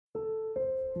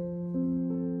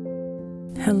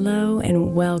Hello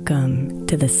and welcome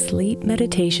to the Sleep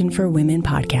Meditation for Women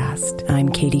podcast. I'm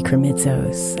Katie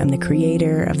Kremitzos. I'm the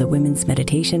creator of the Women's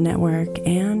Meditation Network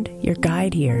and your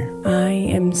guide here. I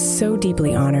am so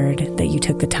deeply honored that you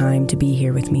took the time to be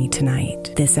here with me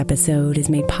tonight. This episode is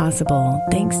made possible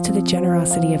thanks to the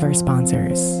generosity of our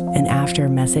sponsors. And after a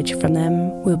message from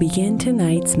them, we'll begin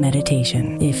tonight's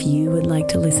meditation. If you would like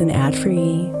to listen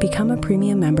ad-free, become a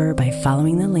premium member by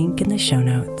following the link in the show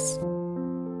notes.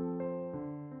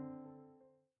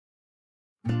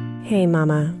 Hey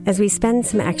Mama, as we spend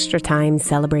some extra time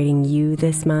celebrating you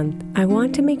this month, I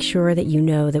want to make sure that you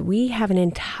know that we have an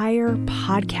entire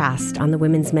podcast on the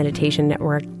Women's Meditation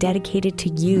Network dedicated to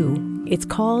you. It's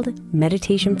called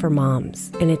Meditation for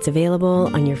Moms, and it's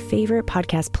available on your favorite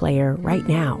podcast player right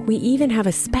now. We even have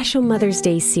a special Mother's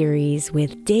Day series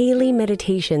with daily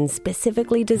meditations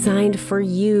specifically designed for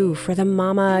you, for the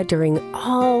mama, during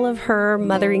all of her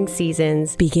mothering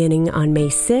seasons, beginning on May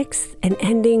 6th and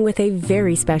ending with a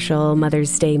very special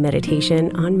Mother's Day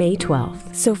meditation on May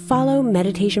 12th. So follow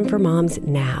Meditation for Moms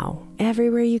now,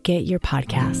 everywhere you get your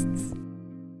podcasts.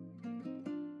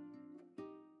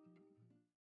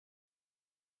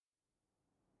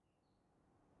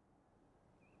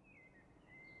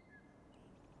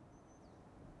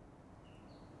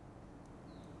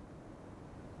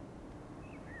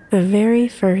 The very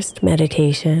first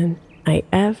meditation I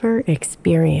ever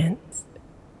experienced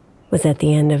was at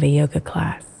the end of a yoga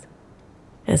class,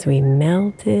 as we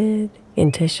melted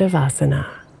into Savasana,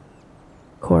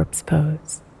 corpse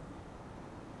pose.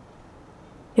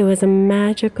 It was a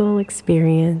magical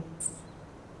experience,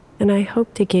 and I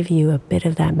hope to give you a bit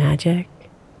of that magic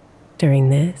during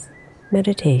this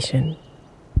meditation.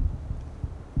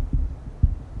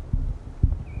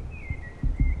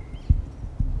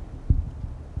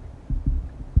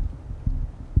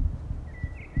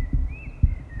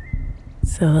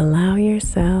 So allow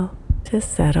yourself to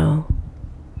settle,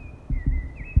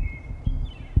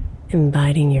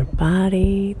 inviting your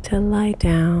body to lie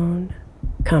down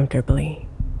comfortably.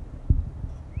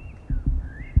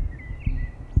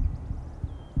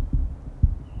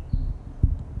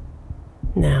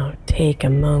 Now take a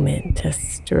moment to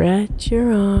stretch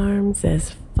your arms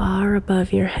as far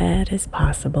above your head as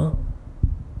possible,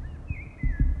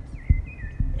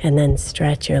 and then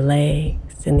stretch your legs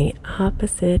in the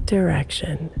opposite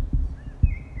direction,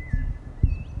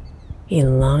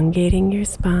 elongating your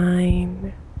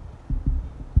spine,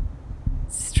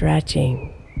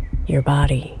 stretching your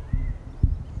body.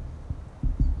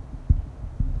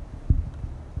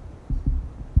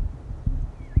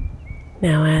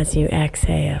 Now as you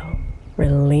exhale,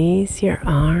 release your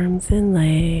arms and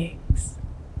legs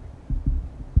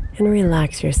and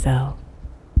relax yourself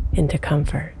into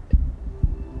comfort.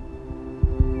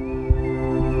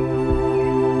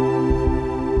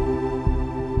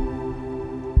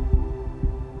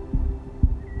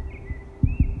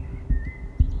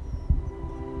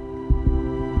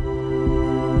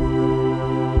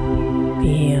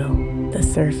 Feel the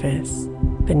surface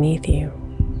beneath you,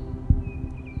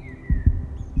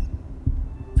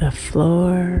 the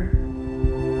floor,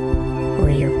 or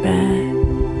your bed,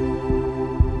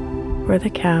 or the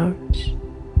couch,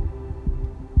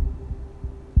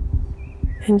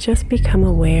 and just become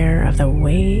aware of the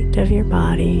weight of your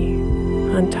body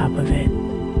on top of it.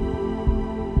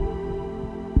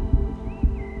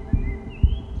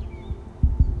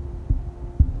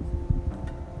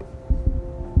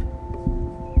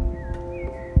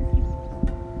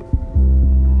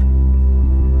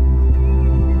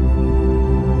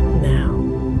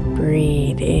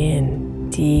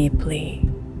 Deeply,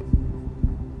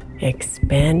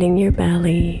 expanding your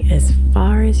belly as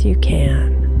far as you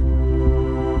can,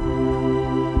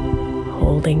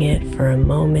 holding it for a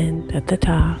moment at the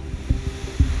top,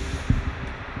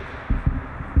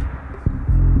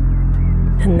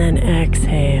 and then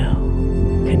exhale,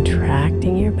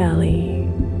 contracting your belly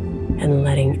and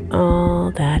letting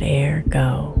all that air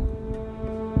go.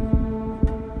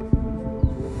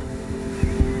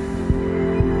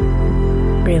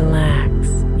 Relax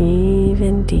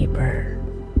even deeper,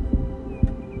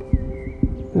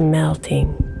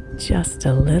 melting just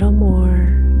a little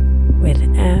more with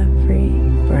every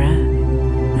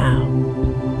breath out.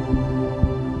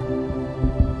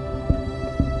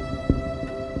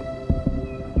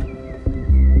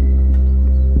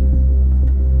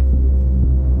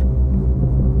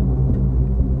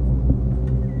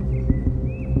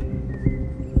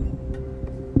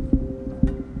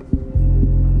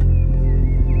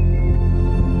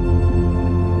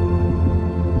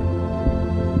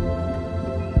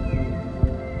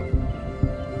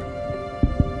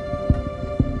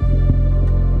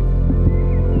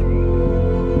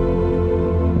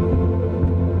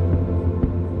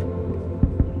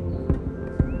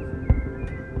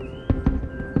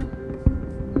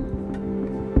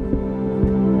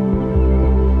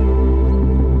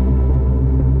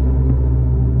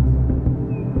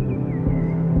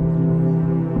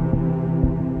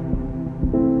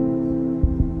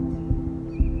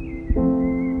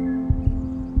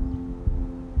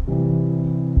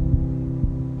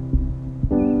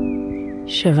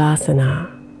 Savasana,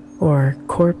 or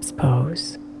corpse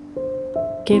pose,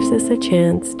 gives us a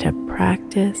chance to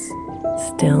practice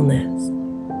stillness,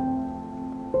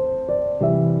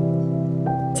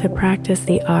 to practice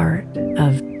the art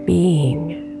of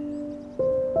being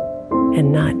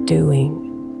and not doing,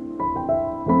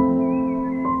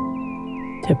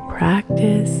 to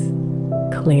practice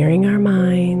clearing our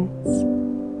minds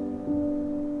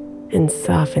and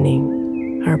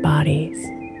softening our bodies.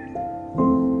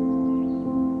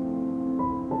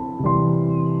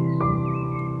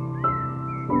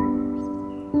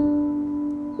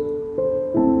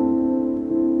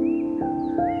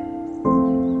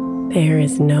 There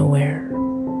is nowhere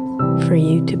for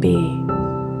you to be.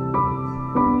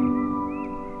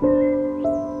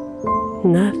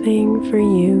 Nothing for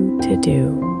you to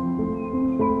do.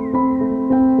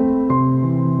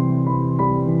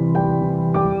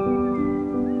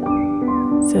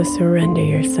 So surrender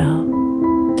yourself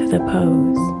to the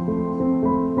pose,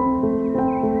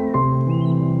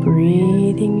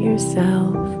 breathing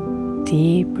yourself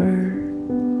deeper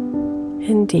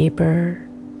and deeper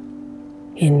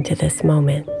into this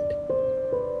moment.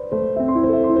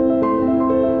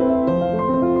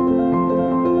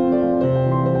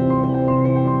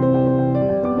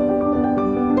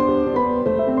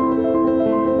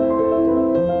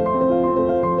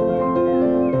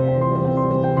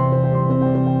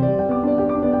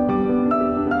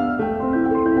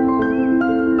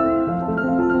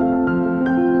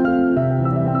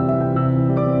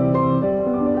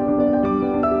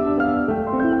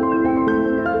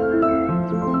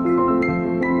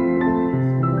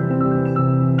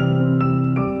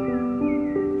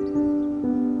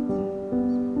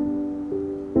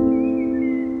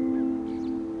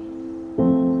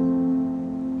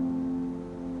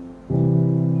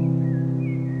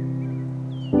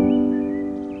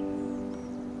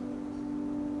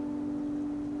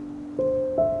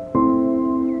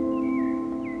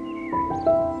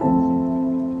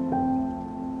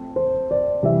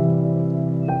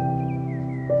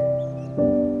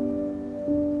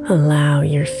 Allow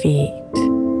your feet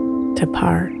to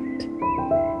part.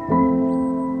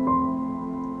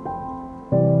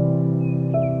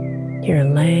 Your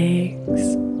legs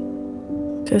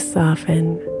to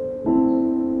soften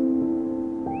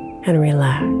and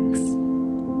relax.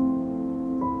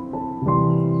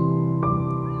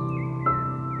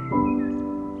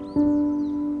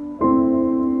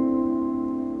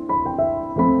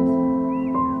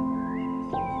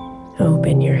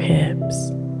 Open your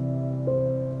hips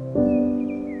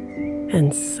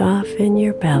and soften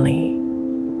your belly.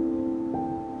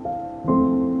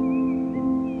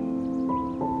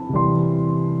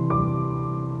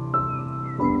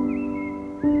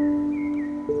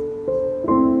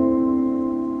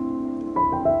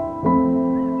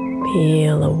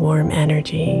 Feel a warm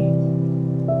energy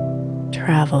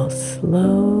travel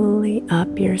slowly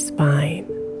up your spine,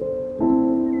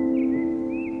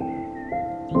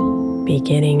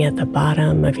 beginning at the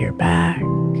bottom of your back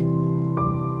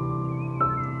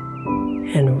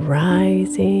and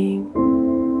rising,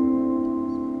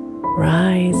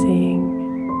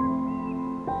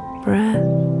 breath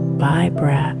by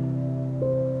breath,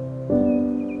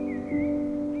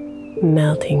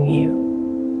 melting you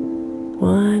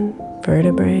one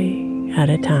vertebrae at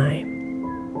a time,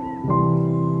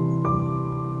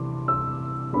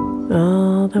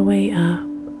 all the way up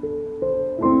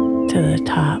to the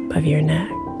top of your neck.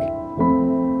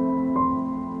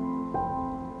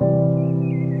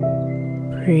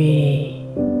 Breathe.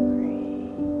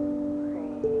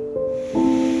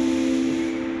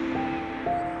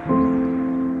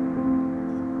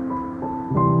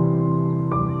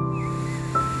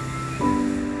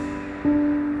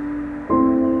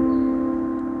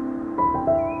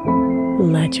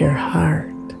 Let your heart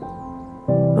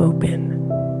open.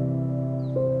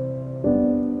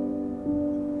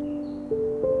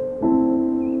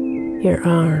 Your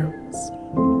arms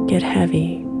get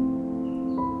heavy,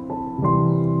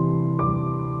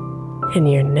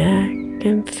 and your neck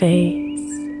and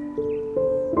face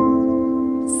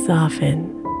soften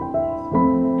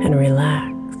and relax.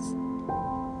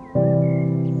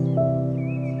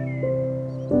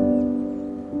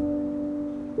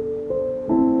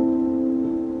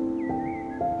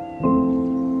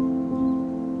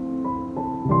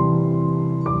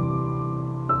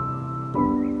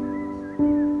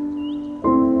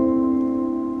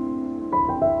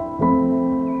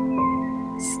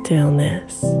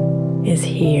 Stillness is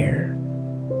here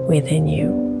within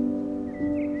you.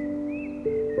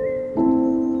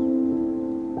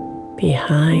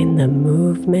 Behind the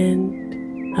movement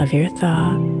of your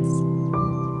thoughts,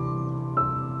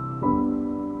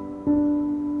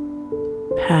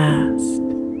 past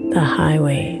the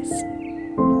highways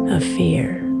of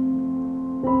fear.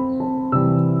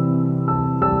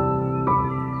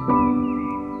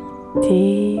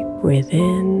 Deep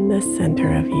within the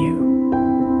center of you,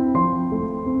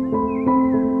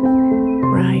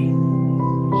 right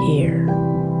here,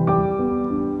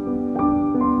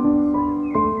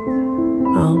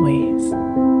 always.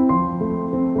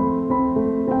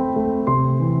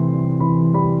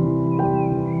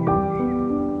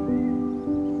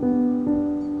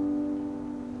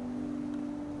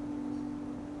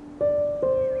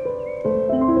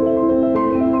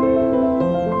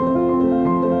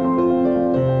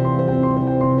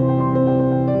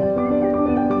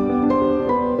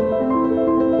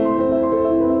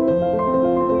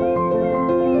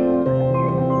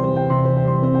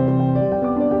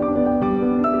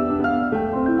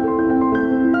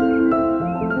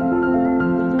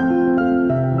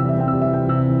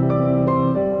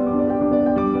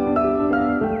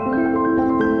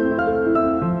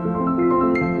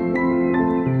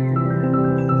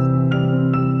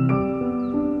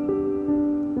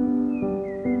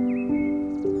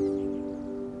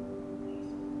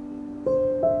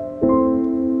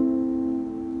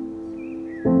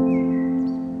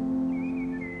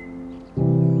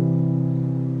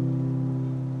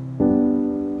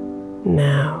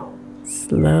 Now,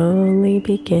 slowly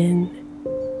begin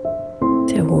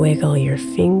to wiggle your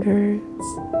fingers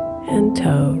and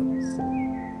toes.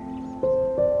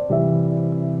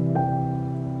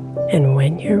 And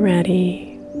when you're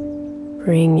ready,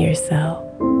 bring yourself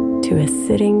to a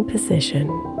sitting position.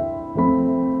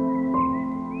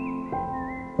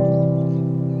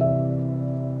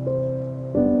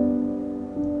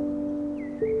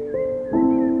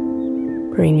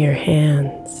 Bring your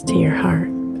hands to your heart.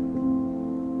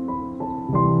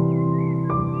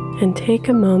 And take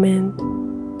a moment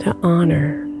to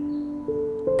honor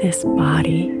this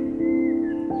body,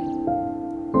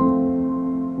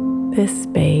 this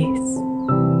space,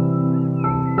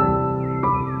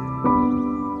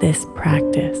 this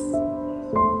practice.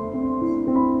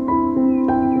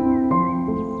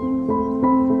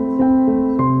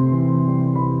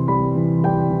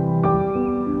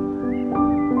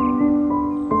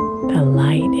 The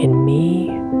light in me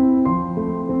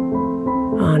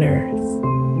honors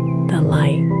the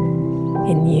light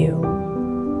in you.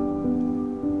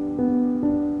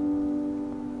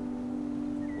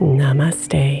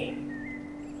 Namaste,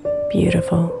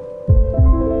 beautiful.